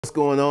What's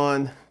going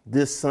on?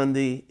 This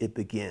Sunday, it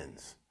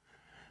begins.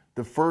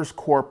 The first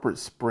corporate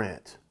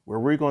sprint, where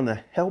we're going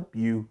to help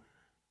you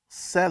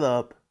set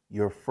up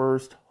your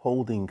first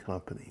holding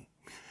company.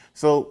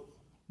 So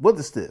what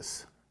is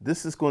this?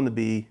 This is going to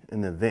be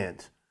an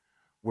event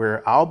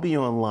where I'll be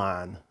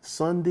online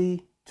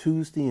Sunday,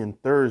 Tuesday, and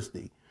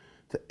Thursday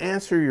to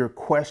answer your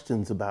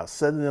questions about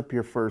setting up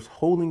your first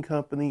holding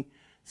company,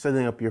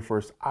 setting up your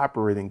first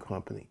operating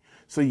company.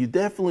 So you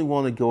definitely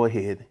want to go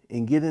ahead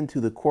and get into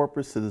the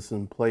Corporate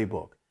Citizen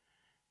Playbook.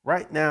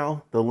 Right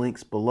now, the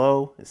link's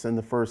below. It's in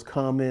the first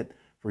comment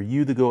for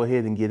you to go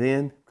ahead and get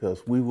in,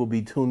 because we will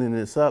be tuning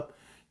this up,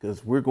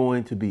 because we're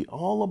going to be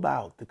all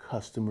about the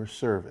customer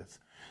service.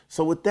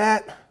 So with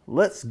that,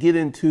 let's get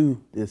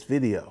into this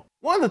video.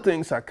 One of the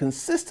things I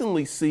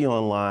consistently see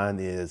online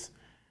is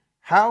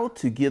how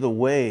to get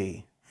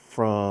away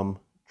from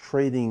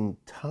trading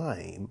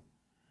time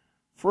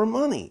for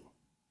money.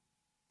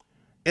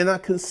 And I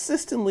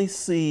consistently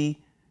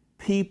see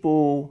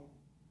people,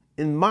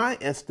 in my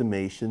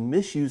estimation,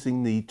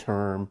 misusing the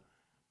term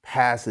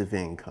passive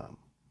income.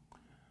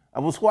 I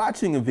was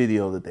watching a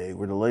video today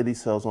where the lady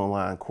sells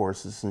online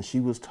courses, and she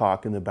was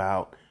talking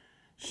about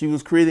she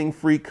was creating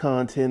free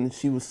content and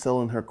she was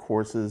selling her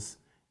courses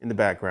in the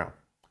background.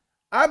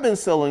 I've been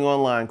selling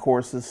online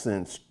courses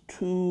since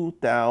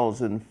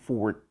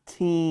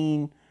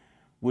 2014,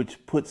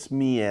 which puts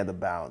me at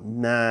about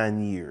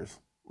 9 years.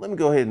 Let me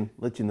go ahead and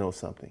let you know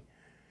something.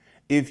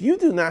 If you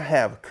do not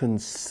have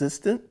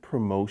consistent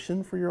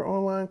promotion for your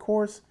online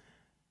course,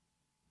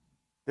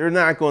 they're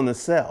not going to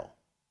sell.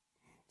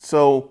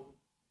 So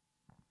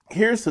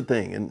here's the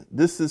thing, and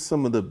this is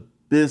some of the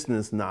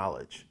business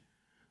knowledge.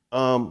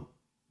 When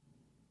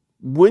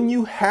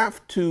you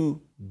have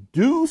to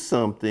do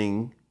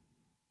something,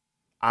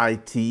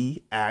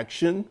 IT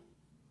action,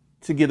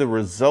 to get a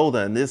result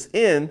on this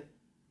end,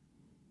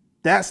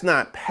 that's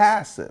not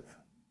passive.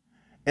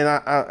 And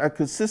I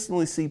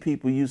consistently see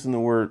people using the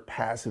word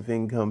passive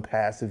income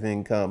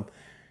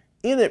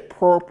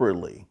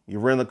inappropriately. You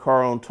rent a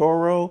car on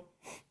Toro,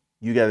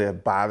 you got to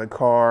buy the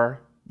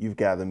car, you've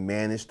got to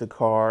manage the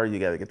car, you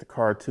got to get the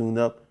car tuned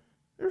up.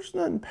 There's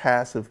nothing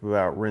passive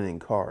about renting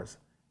cars.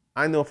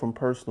 I know from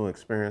personal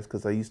experience,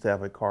 because I used to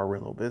have a car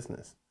rental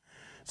business.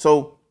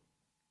 So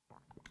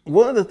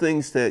one of the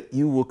things that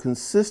you will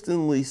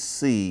consistently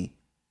see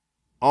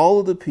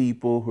all of the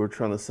people who are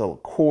trying to sell a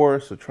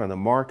course or trying to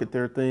market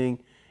their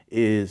thing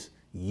is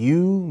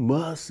you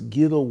must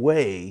get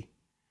away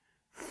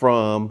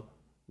from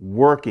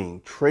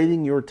working,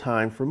 trading your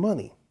time for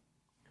money.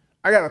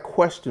 I got a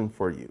question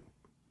for you.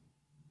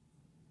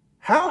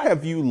 How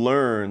have you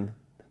learned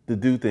to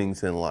do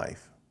things in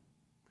life?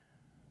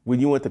 When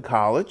you went to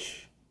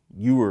college,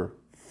 you were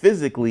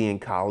physically in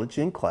college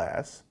in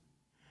class,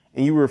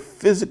 and you were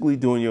physically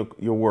doing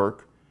your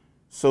work,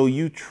 so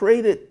you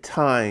traded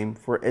time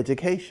for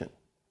education.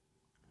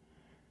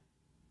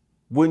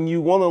 When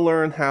you want to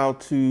learn how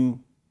to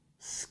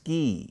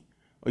ski,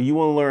 or you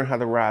want to learn how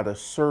to ride a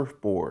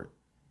surfboard,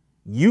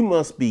 you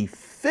must be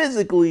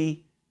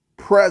physically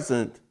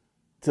present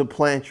to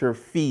plant your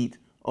feet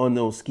on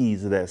those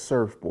skis of that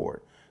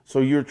surfboard. So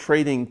you're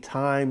trading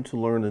time to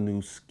learn a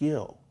new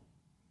skill.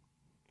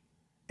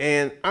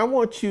 And I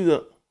want you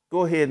to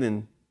go ahead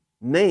and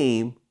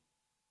name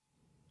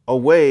a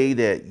way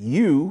that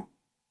you,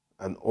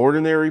 an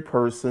ordinary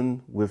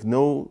person with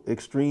no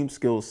extreme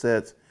skill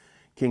sets,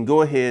 can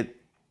go ahead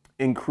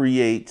and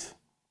create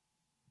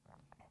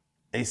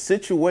a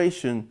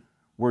situation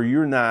where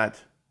you're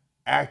not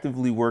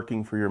actively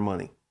working for your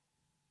money.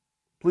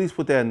 Please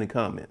put that in the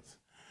comments.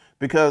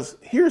 Because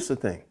here's the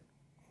thing,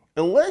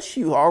 unless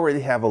you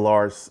already have a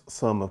large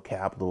sum of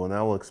capital, and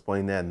I will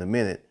explain that in a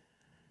minute,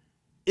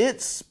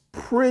 it's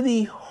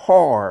pretty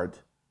hard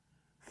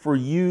for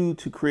you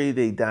to create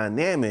a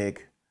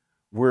dynamic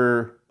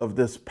of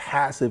this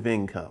passive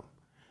income.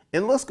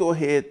 And let's go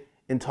ahead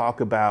and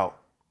talk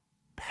about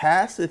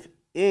passive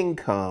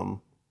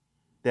income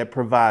that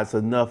provides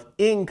enough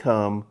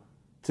income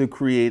to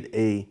create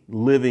a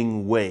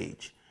living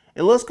wage.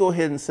 And let's go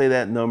ahead and say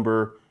that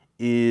number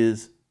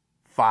is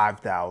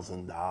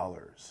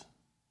 $5,000.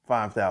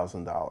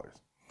 $5,000.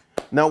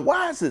 Now,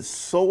 why is it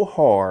so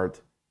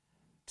hard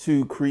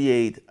to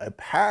create a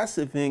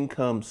passive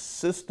income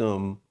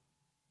system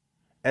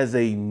as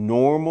a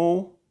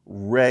normal,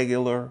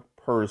 regular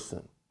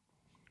person?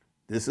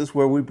 This is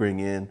where we bring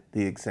in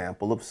the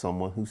example of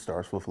someone who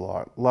starts with a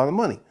lot of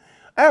money.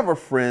 I have a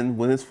friend,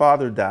 when his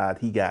father died,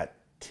 he got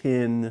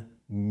 $10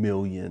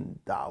 million.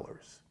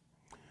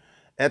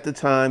 At the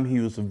time, he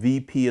was a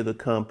VP of the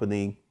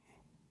company.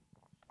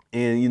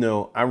 And,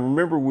 I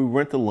remember we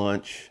went to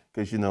lunch,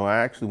 because, I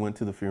actually went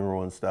to the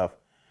funeral and stuff.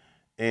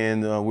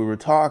 And we were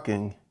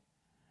talking,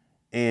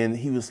 and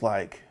he was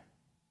like,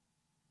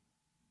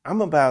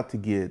 I'm about to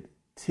get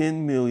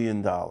 $10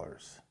 million.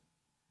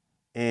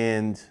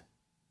 And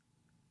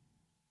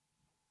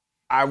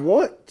I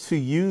want to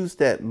use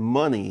that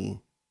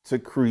money to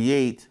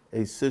create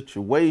a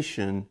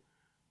situation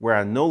where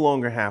I no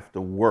longer have to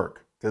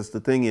work. Because the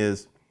thing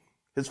is,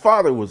 his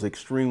father was an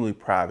extremely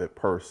private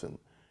person.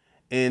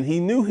 And he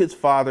knew his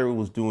father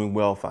was doing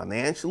well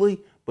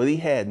financially, but he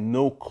had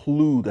no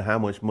clue to how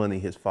much money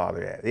his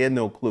father had. He had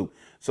no clue.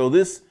 So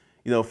this,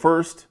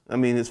 first, I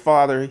mean, his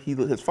father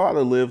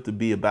lived to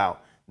be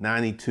about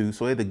 92,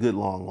 so he had a good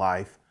long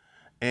life.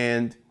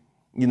 And,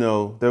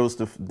 there was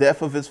the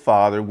death of his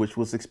father, which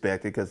was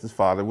expected because his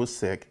father was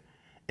sick.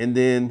 And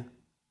then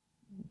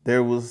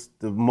there was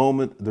the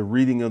the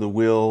reading of the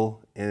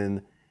will,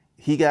 and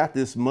he got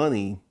this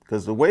money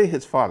because the way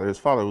his father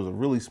was a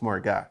really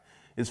smart guy.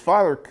 His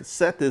father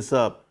set this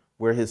up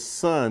where his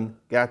son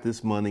got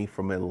this money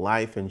from a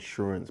life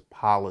insurance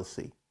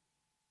policy.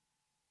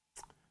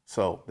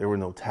 So there were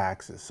no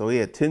taxes. So he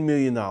had $10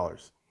 million.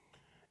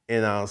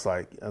 And I was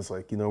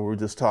like, we were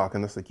just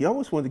talking. I was like, you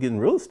always wanted to get in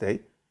real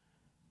estate.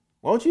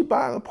 Why don't you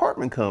buy an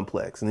apartment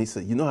complex? And he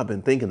said, I've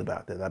been thinking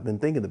about that. I've been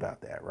thinking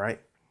about that, right?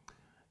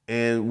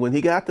 And when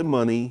he got the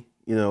money,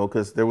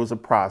 because there was a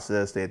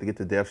process, they had to get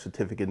the death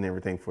certificate and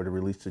everything for to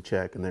release the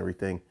check and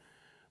everything.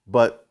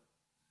 But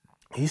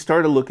he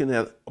started looking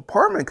at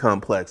apartment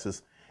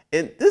complexes.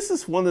 And this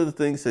is one of the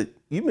things that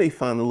you may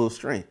find a little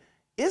strange.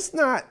 It's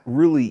not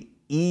really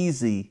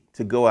easy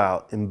to go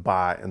out and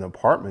buy an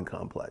apartment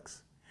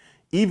complex,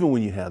 even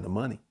when you have the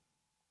money.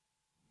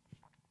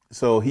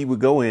 So he would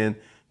go in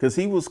because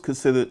he was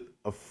considered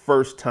a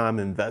first-time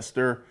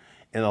investor.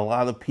 And a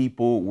lot of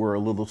people were a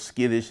little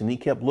skittish, and he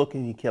kept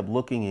looking, and he kept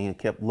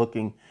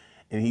looking.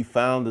 And he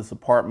found this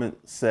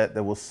apartment set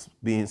that was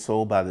being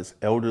sold by this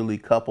elderly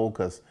couple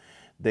because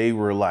they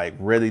were like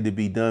ready to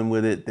be done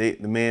with it.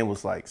 The man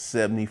was like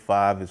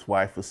 75, his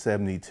wife was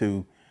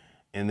 72,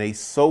 and they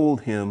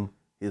sold him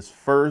his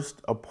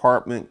first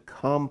apartment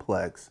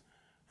complex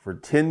for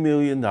 $10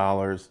 million.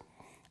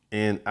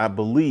 And I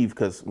believe,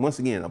 because once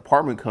again,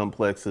 apartment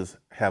complexes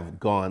have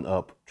gone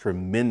up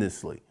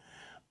tremendously.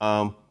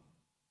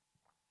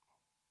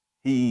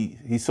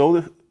 He sold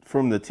it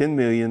from the 10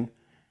 million,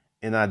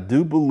 and I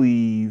do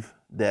believe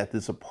that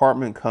this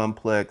apartment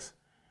complex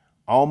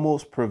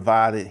almost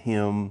provided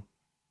him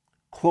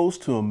close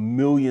to $1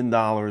 million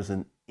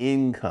in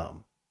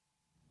income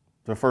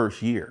the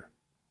first year.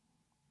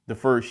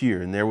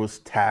 And there was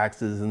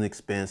taxes and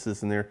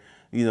expenses and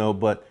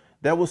but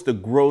that was the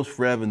gross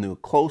revenue,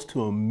 close to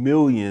 $1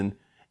 million.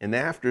 And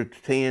after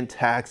paying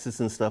taxes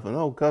and stuff,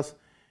 and because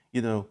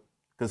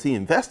he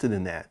invested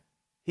in that,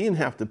 he didn't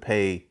have to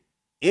pay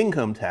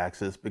income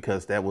taxes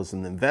because that was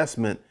an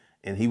investment,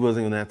 and he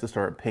wasn't going to have to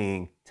start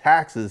paying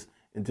taxes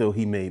until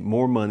he made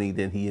more money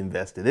than he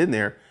invested in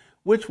there,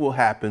 which will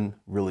happen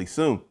really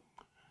soon.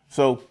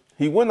 So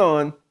he went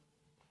on,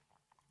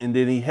 and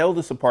then he held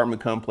this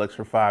apartment complex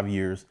for 5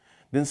 years.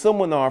 Then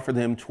someone offered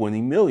him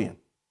 $20 million.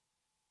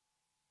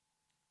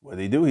 What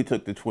did he do? He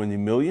took the $20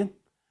 million,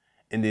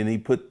 and then he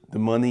put the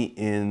money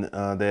in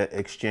that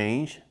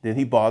exchange. Then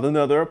he bought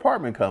another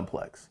apartment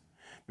complex.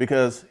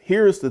 Because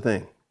here's the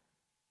thing.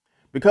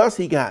 Because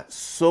he got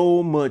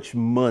so much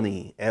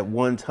money at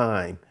one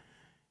time,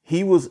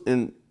 he was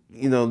in,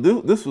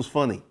 this was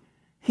funny.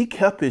 He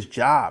kept his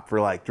job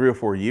for like 3 or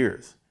 4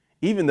 years,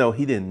 even though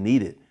he didn't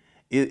need it.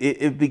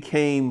 It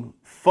became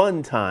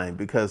fun time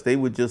because they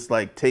would just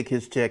like take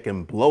his check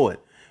and blow it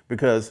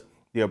because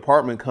the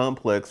apartment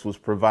complex was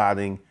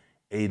providing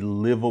a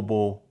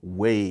livable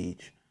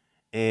wage.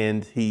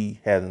 And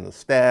he had a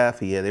staff,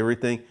 he had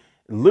everything.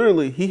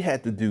 Literally, he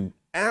had to do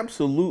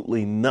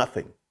absolutely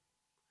nothing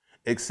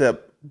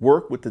except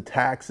work with the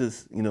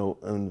taxes,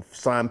 and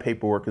sign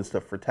paperwork and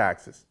stuff for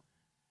taxes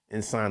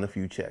and sign a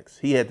few checks.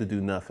 He had to do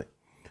nothing.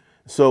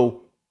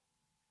 So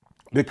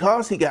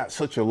because he got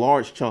such a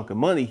large chunk of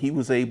money, he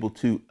was able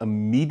to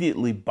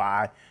immediately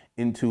buy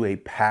into a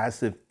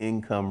passive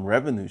income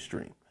revenue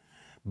stream.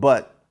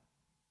 But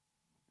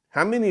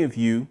how many of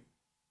you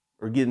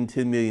are getting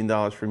 $10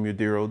 million from your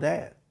dear old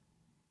dad?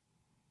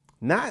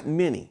 Not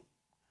many.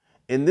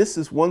 And this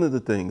is one of the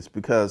things,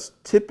 because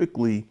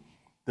typically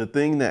the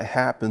thing that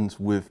happens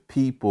with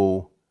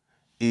people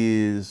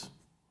is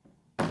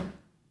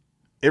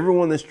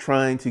everyone is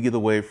trying to get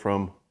away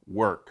from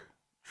work,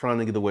 trying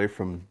to get away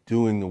from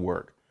doing the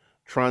work,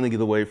 trying to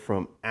get away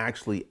from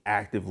actually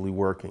actively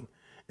working.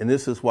 And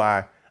this is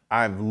why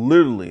I've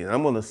literally, and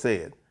I'm going to say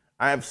it,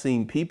 I have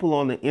seen people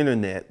on the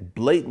internet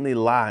blatantly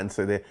lie and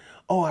say that,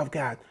 oh, I've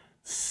got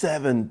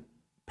 7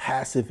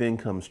 passive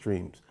income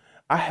streams.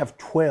 I have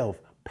 12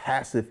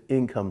 passive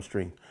income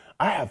streams.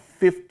 I have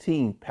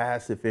 15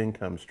 passive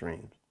income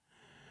streams.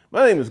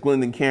 My name is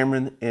Glendon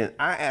Cameron, and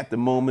I, at the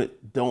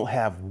moment, don't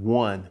have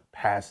 1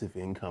 passive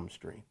income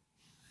stream.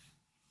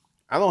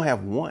 I don't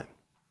have 1.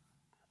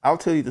 I'll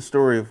tell you the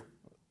story of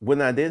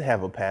when I did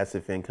have a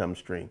passive income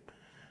stream.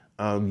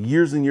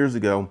 Years and years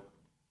ago,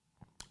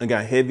 I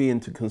got heavy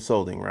into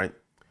consulting, right?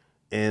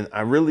 And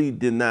I really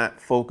did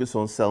not focus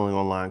on selling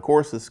online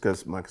courses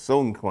because my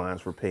consulting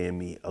clients were paying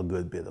me a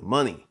good bit of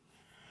money.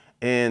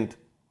 And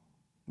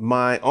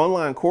my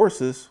online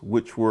courses,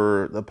 which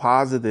were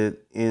deposited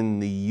in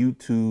the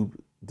YouTube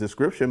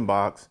description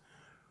box,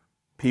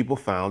 people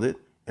found it,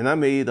 and I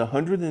made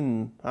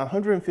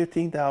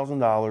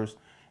 $115,000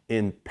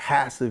 in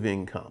passive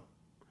income.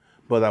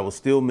 but I was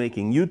still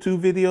making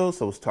YouTube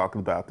videos. I was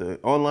talking about the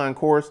online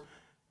course,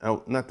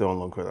 not the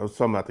online course, I was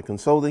talking about the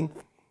consulting.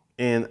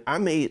 And I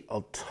made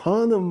a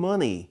ton of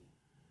money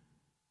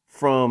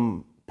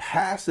from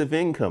passive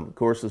income.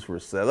 Courses were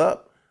set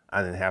up.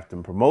 I didn't have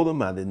to promote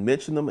them. I didn't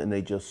mention them, and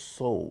they just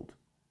sold.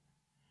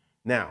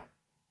 Now,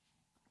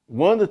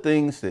 one of the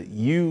things that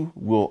you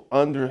will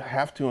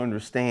have to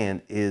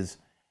understand is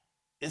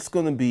it's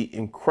going to be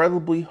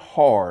incredibly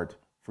hard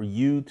for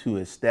you to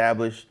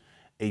establish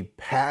a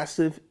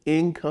passive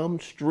income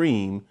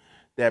stream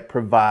that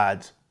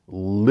provides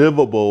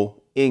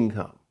livable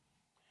income.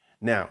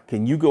 Now,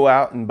 can you go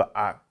out and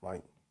buy,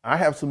 I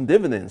have some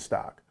dividend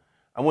stock.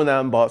 I went out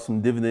and bought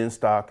some dividend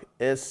stock,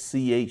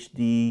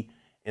 SCHD,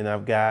 and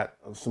I've got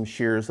some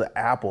shares of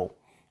Apple.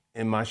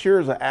 And my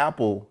shares of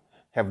Apple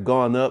have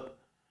gone up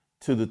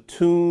to the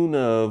tune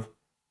of,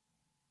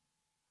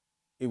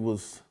 it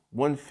was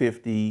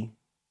 150.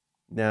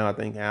 Now I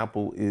think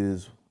Apple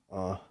is,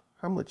 how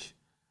much?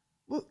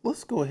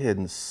 Let's go ahead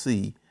and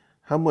see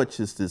how much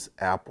is this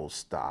Apple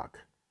stock.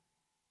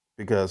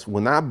 Because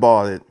when I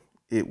bought it,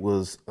 it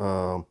was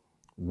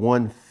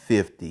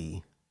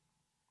 150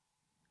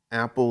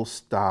 Apple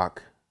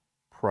stock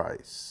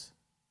price.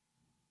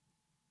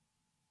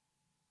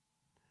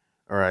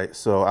 All right,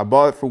 so I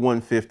bought it for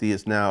 150.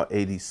 It's now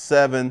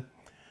 87.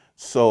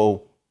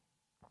 So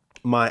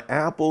my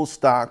Apple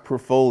stock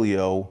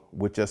portfolio,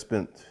 which I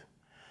spent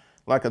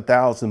like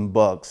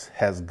 $1,000,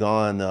 has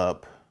gone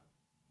up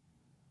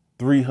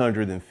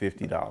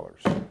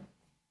 $350.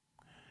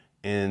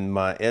 And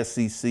my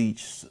SEC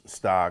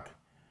stock,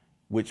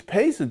 which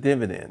pays a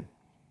dividend,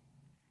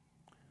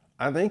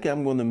 I think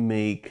I'm going to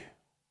make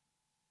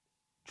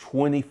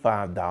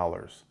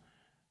 $25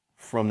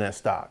 from that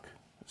stock.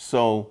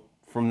 So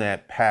from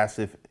that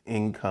passive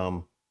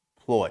income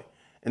ploy.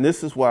 And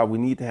this is why we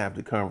need to have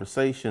the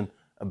conversation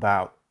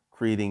about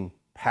creating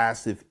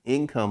passive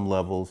income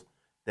levels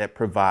that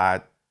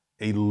provide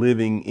a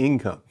living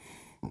income,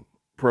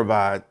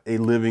 provide a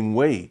living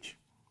wage.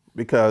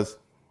 Because,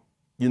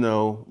 you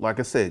know, like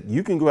I said,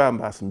 you can go out and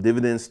buy some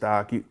dividend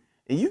stock, and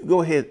you can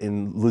go ahead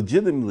and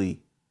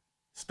legitimately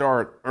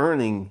start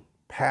earning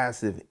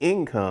passive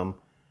income.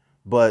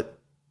 But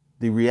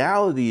the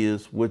reality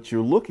is what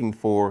you're looking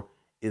for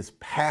is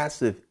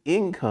passive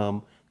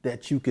income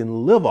that you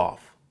can live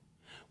off,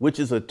 which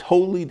is a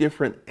totally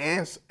different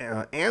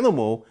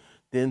animal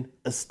than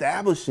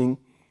establishing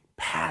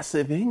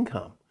passive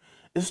income.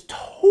 It's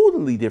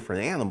totally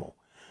different animal.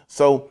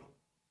 So,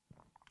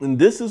 and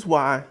this is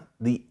why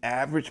the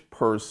average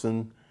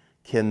person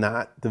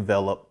cannot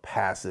develop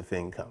passive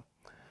income.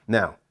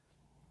 Now,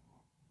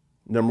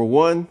 number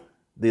one,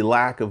 the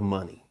lack of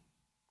money.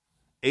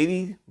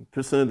 80%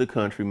 of the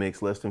country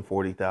makes less than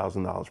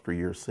 $40,000 per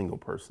year single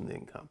person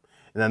income.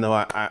 And I know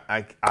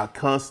I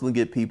constantly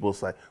get people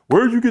say,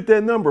 where'd you get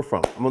that number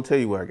from? I'm gonna tell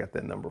you where I got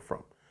that number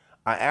from.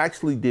 I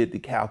actually did the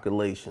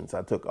calculations.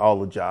 I took all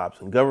the jobs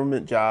and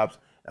government jobs.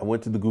 I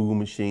went to the Google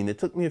machine. It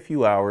took me a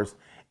few hours.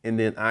 And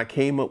then I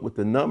came up with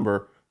the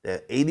number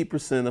that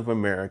 80% of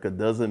America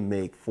doesn't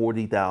make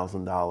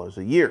 $40,000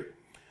 a year.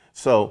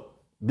 So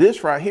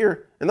this right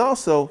here, and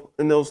also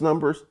in those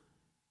numbers,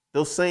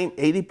 those same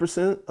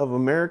 80% of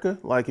America,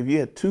 like if you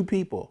had two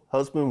people,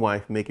 husband and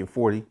wife, making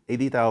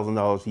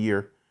 $80,000 a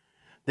year,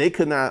 they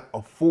could not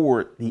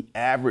afford the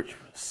average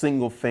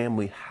single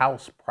family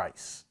house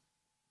price.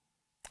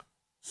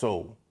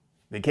 So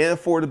they can't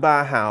afford to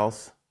buy a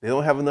house. They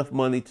don't have enough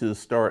money to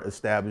start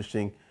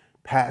establishing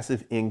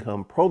passive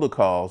income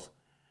protocols.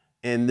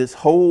 And this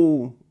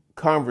whole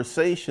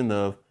conversation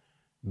of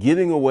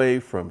getting away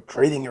from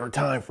trading your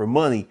time for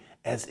money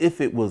as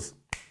if it was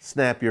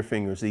snap your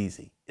fingers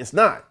easy. It's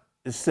not.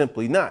 It's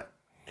simply not.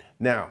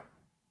 Now,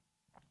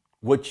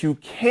 what you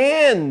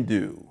can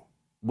do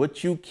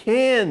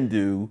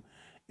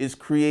is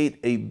create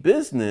a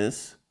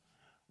business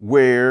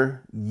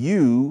where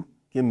you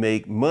can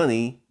make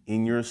money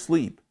in your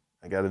sleep.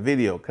 I got a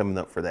video coming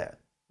up for that.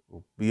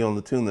 We'll be on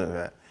the tune of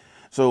that.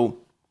 So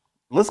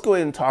let's go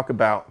ahead and talk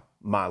about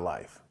my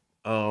life.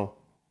 I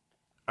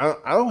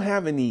don't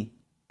have any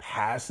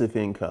passive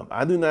income.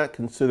 I do not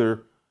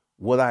consider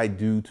what I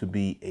do to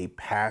be a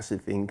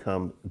passive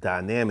income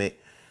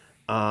dynamic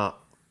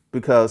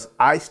because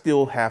I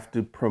still have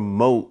to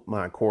promote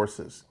my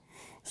courses.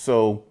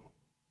 So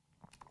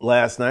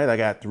last night I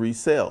got 3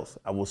 sales.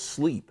 I was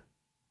asleep.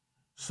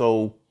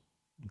 So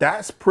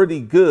that's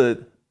pretty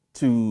good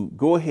to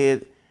go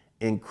ahead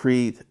and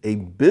create a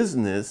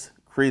business,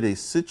 create a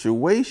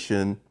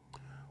situation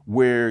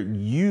where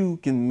you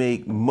can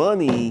make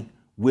money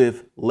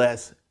with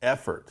less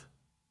effort.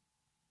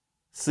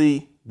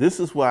 See, this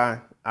is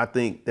why I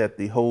think that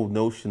the whole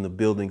notion of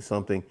building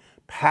something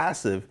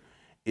passive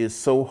is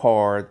so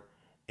hard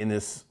and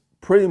it's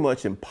pretty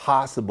much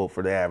impossible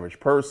for the average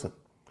person.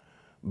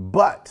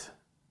 But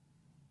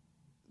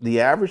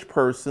the average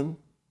person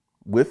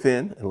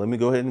within, and let me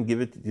go ahead and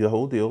give it the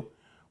whole deal,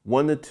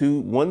 1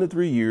 to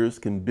 3 years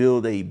can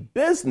build a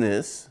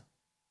business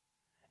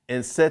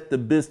and set the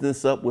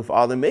business up with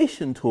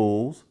automation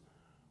tools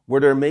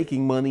where they're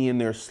making money in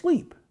their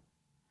sleep.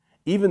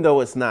 even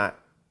though it's not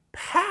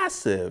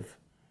passive,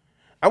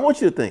 I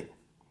want you to think,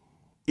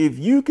 if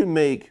you can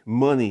make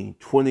money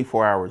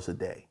 24 hours a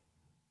day,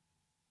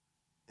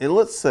 and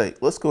let's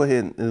go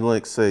ahead and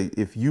let's say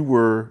if you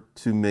were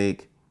to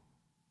make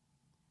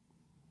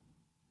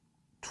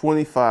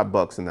 25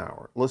 bucks an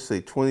hour, let's say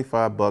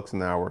 25 bucks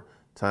an hour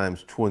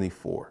times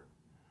 24.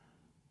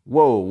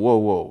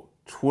 Whoa.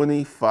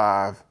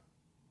 25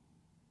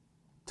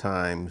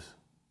 times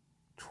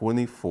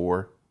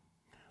 24.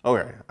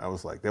 Okay, I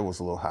was like, that was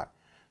a little high.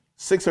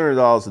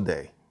 $600 a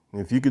day.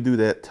 If you could do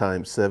that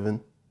times 7,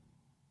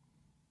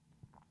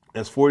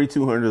 that's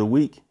 $4,200 a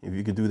week. If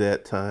you could do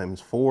that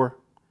times 4,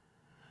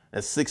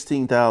 that's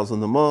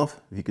 $16,000 a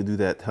month. If you could do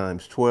that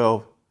times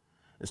 12,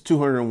 it's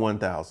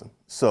 $201,000.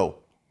 So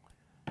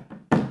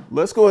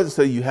let's go ahead and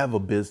say you have a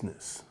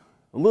business,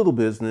 a little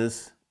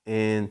business,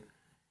 and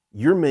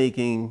you're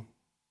making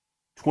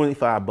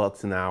 25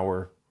 bucks an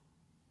hour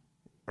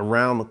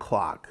around the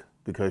clock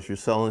because you're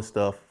selling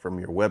stuff from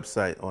your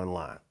website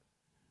online.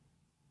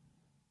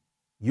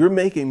 You're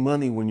making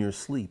money when you're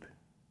asleep.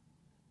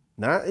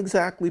 Not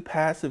exactly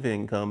passive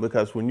income,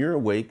 because when you're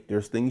awake,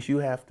 there's things you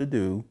have to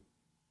do.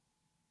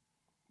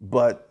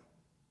 But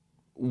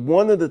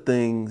one of the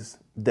things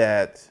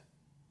that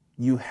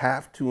you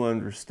have to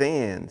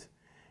understand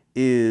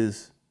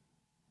is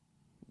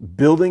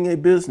building a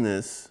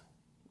business,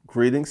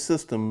 creating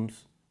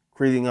systems,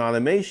 creating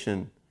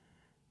automation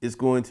is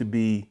going to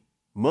be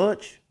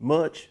much,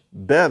 much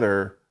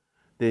better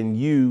than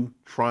you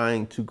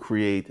trying to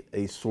create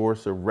a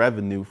source of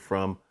revenue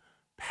from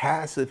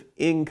passive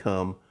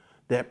income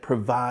that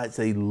provides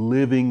a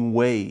living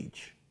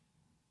wage.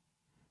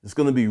 It's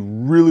going to be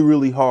really,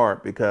 really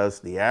hard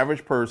because the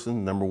average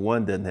person, number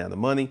one, doesn't have the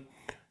money.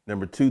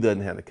 Number two,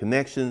 doesn't have the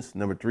connections.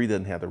 Number three,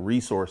 doesn't have the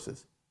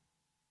resources.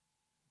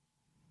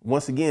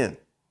 Once again,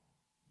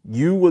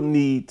 you will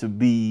need to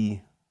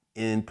be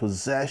in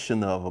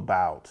possession of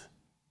about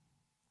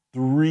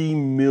 3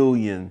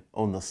 million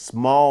on the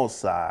small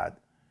side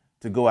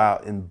to go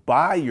out and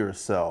buy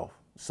yourself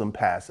some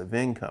passive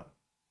income.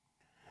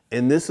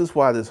 And this is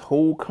why this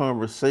whole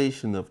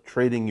conversation of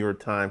trading your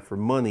time for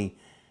money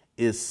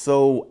is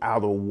so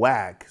out of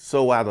whack,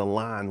 so out of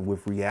line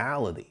with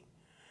reality.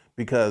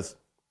 Because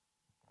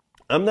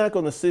I'm not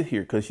going to sit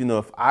here, because, you know,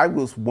 if I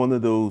was one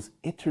of those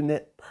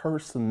internet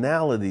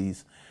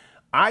personalities,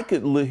 I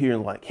could live here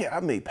and like, yeah, I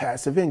made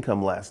passive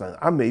income last night.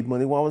 I made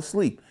money while I was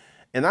asleep.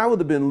 And I would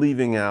have been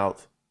leaving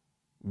out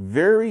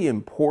very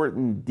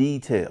important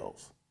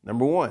details.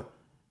 Number one,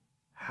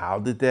 how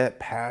did that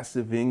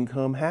passive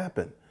income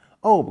happen?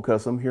 Oh,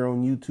 because I'm here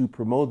on YouTube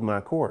promoting my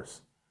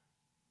course.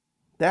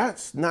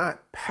 That's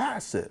not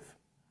passive.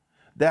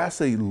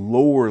 That's a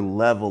lower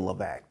level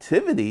of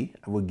activity.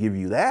 I will give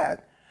you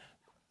that.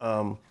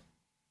 But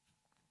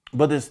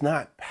it's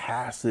not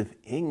passive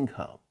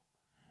income.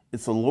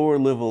 It's a lower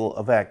level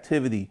of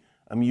activity.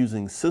 I'm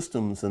using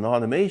systems and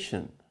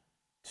automation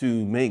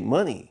to make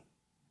money.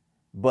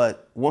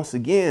 But once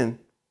again,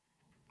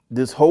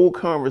 this whole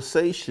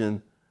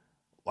conversation,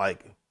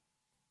 like,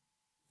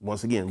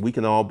 once again, we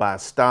can all buy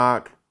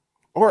stock,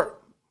 or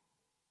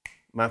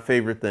my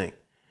favorite thing,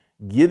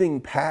 getting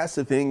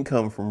passive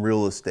income from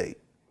real estate.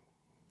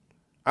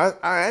 I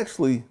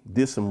actually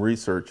did some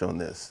research on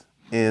this.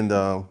 And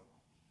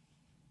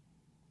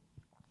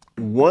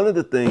one of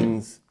the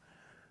things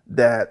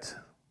that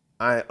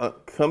I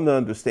come to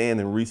understand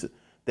in research,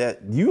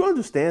 that you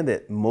understand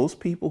that most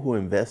people who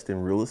invest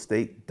in real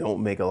estate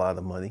don't make a lot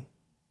of money.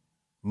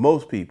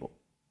 Most people.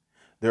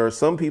 There are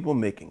some people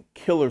making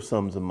killer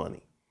sums of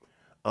money.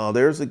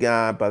 There's a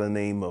guy by the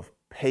name of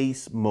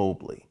Pace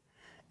Mobley.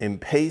 And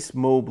Pace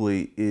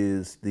Mobley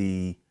is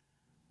the,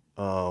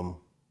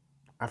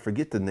 I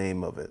forget the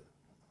name of it.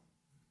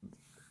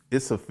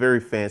 It's a very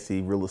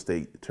fancy real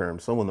estate term.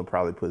 Someone will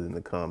probably put it in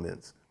the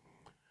comments.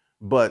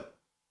 But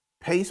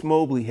Pace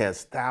Mobley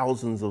has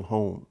thousands of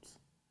homes.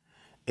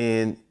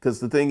 And because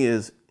the thing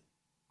is,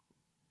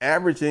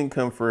 average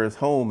income for his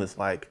home is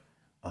like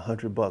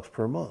 $100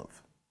 per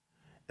month.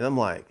 And I'm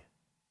like,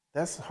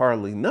 that's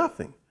hardly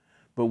nothing.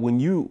 But when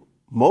you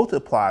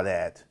multiply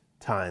that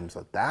times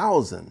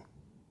 1,000,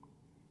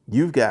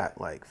 you've got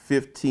like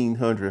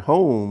 1,500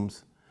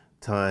 homes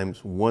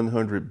times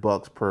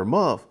 $100 per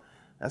month.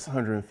 That's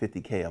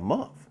 $150K a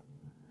month.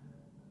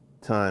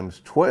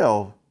 Times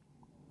 12,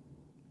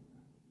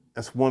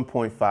 that's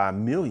 1.5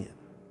 million.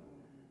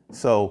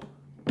 So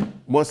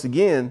once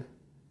again,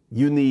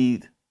 you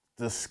need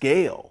the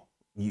scale.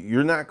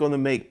 You're not going to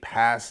make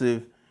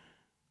passive,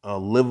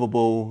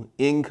 livable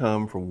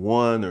income from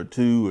 1 or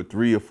 2 or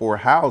 3 or 4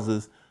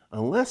 houses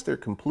unless they're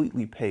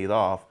completely paid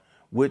off,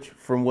 which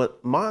from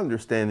what my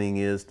understanding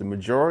is, the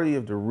majority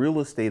of the real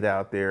estate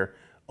out there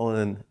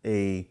on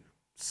a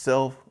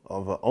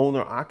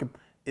owner occupant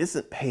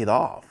isn't paid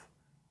off.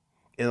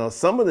 And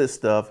some of this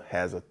stuff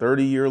has a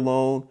 30-year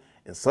loan,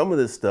 and some of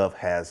this stuff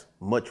has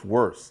much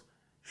worse,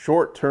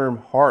 short-term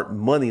hard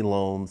money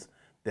loans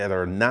that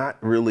are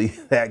not really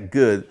that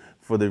good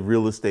for the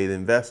real estate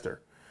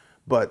investor.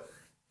 But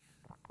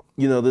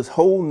this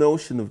whole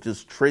notion of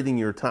just trading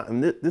your time,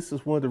 and this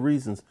is one of the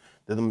reasons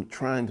that I'm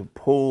trying to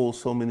pull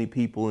so many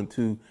people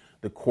into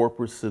the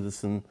corporate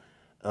citizen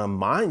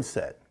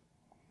mindset.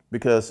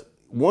 Because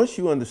once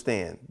you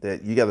understand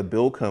that you got to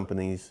build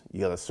companies, you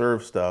got to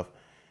serve stuff,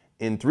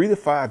 in 3 to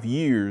 5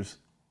 years,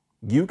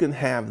 you can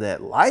have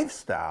that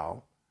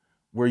lifestyle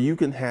where you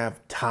can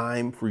have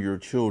time for your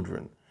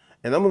children.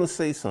 And I'm going to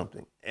say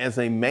something. As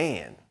a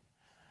man,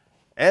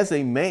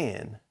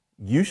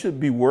 you should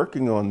be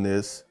working on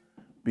this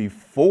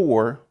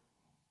before.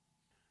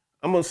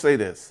 I'm going to say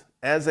this.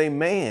 As a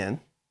man,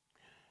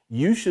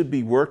 you should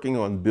be working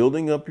on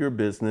building up your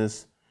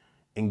business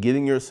and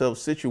getting yourself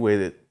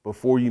situated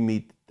before you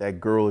meet that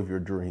girl of your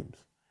dreams.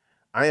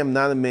 I am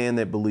not a man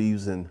that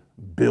believes in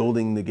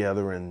building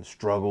together and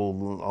struggle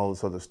and all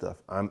this other stuff.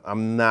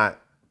 I'm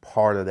not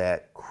part of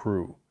that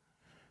crew.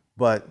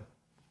 But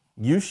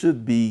you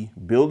should be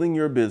building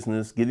your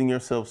business, getting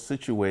yourself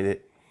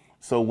situated,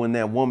 so when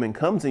that woman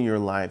comes in your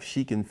life,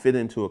 she can fit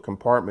into a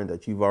compartment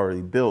that you've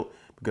already built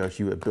because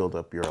you have built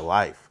up your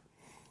life.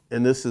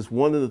 And this is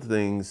one of the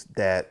things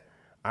that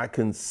I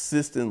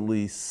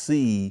consistently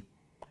see,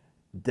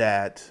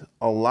 that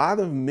a lot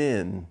of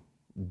men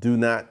do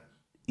not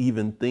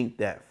even think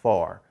that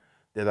far,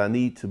 that I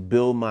need to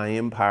build my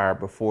empire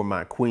before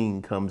my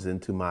queen comes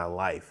into my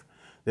life.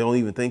 They don't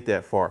even think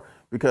that far,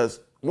 because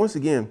once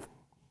again,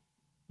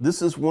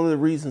 this is one of the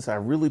reasons I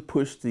really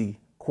push the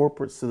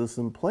corporate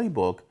citizen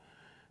playbook,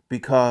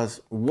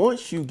 because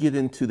once you get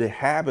into the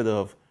habit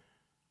of,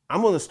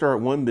 I'm going to start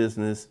one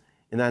business,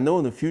 and I know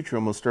in the future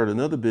I'm going to start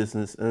another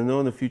business, and I know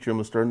in the future I'm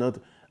going to start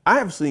another. I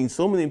have seen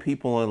so many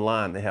people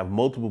online that have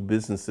multiple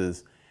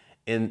businesses,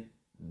 and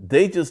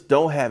they just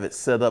don't have it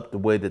set up the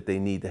way that they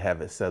need to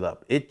have it set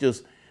up. It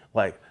just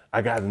like,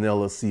 I got an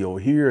LLC over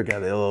here, I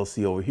got an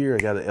LLC over here, I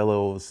got an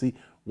LLC.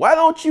 Why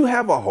don't you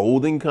have a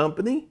holding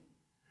company?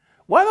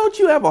 Why don't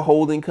you have a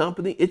holding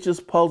company? It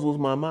just puzzles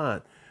my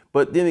mind.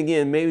 But then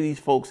again, maybe these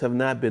folks have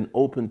not been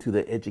open to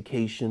the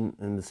education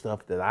and the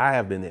stuff that I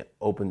have been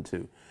open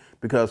to.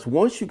 Because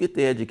once you get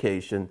the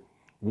education,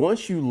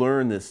 once you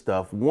learn this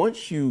stuff,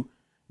 once you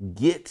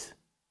get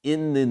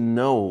in the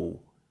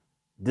know,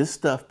 this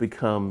stuff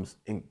becomes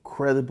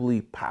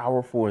incredibly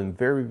powerful and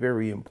very,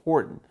 very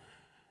important.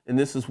 And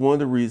this is one of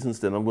the reasons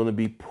that I'm going to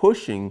be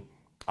pushing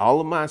all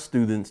of my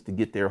students to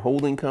get their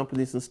holding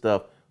companies and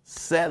stuff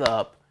set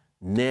up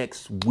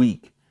next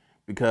week.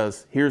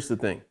 Because here's the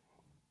thing.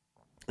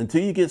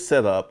 Until you get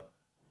set up,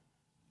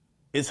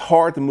 it's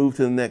hard to move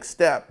to the next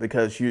step,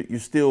 because you're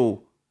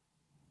still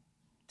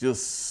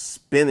just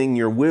spinning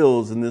your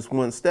wheels in this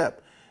one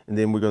step. And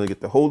then we're going to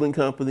get the holding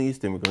companies,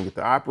 then we're going to get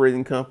the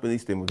operating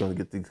companies, then we're going to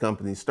get these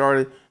companies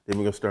started, then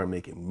we're going to start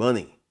making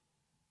money.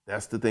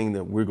 That's the thing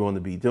that we're going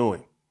to be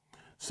doing.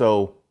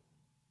 So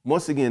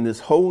once again, this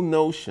whole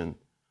notion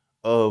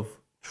of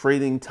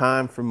trading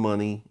time for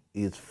money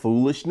is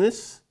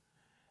foolishness,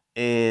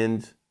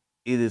 and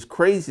it is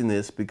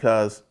craziness,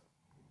 because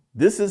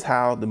this is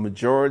how the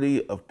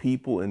majority of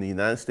people in the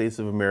United States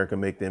of America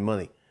make their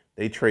money.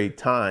 They trade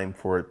time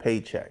for a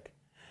paycheck.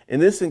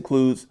 And this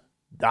includes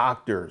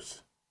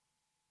doctors.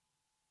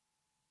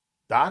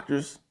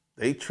 Doctors,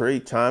 they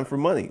trade time for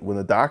money. When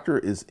a doctor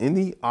is in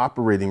the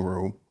operating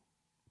room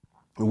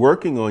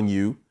working on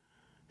you,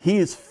 he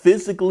is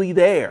physically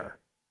there.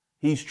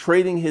 He's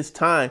trading his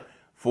time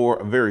for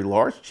a very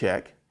large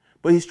check,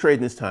 but he's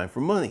trading his time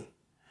for money.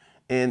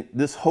 And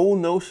this whole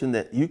notion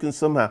that you can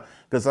somehow,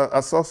 because I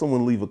saw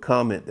someone leave a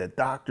comment that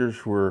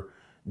doctors were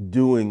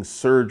doing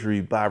surgery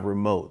by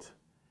remote.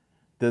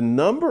 The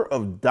number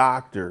of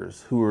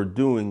doctors who are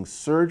doing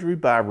surgery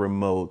by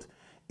remote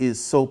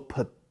is so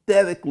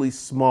pathetically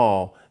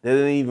small that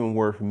it ain't even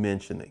worth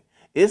mentioning.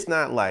 It's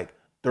not like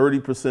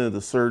 30% of the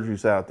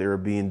surgeries out there are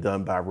being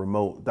done by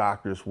remote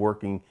doctors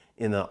working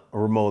in a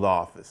remote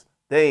office.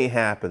 They ain't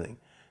happening.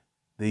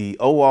 The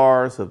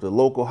ORs of the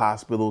local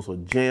hospitals are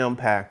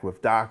jam-packed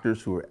with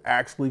doctors who are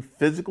actually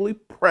physically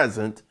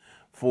present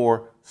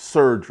for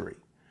surgery.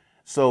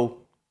 So,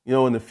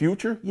 in the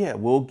future, yeah,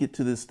 we'll get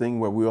to this thing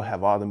where we'll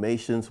have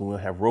automations and we'll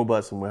have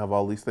robots and we'll have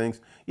all these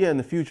things. Yeah, in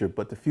the future,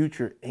 but the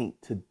future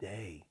ain't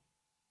today.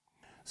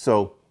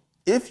 So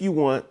if you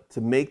want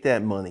to make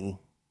that money,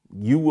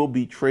 you will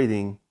be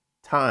trading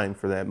time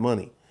for that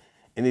money.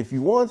 And if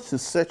you want to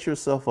set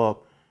yourself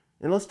up,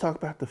 and let's talk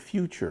about the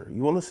future.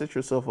 You want to set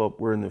yourself up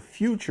where in the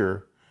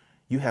future,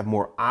 you have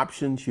more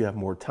options, you have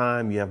more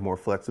time, you have more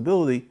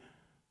flexibility,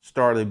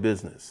 start a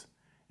business.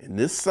 And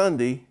this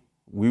Sunday,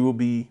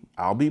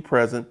 I'll be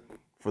present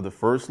for the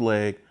first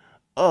leg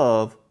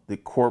of the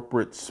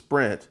corporate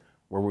sprint,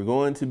 where we're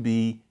going to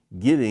be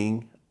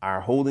getting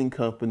our holding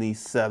company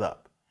set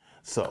up.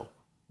 So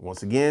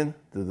once again,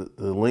 the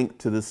link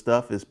to this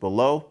stuff is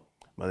below.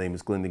 My name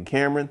is Glendon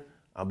Cameron.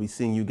 I'll be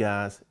seeing you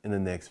guys in the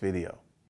next video.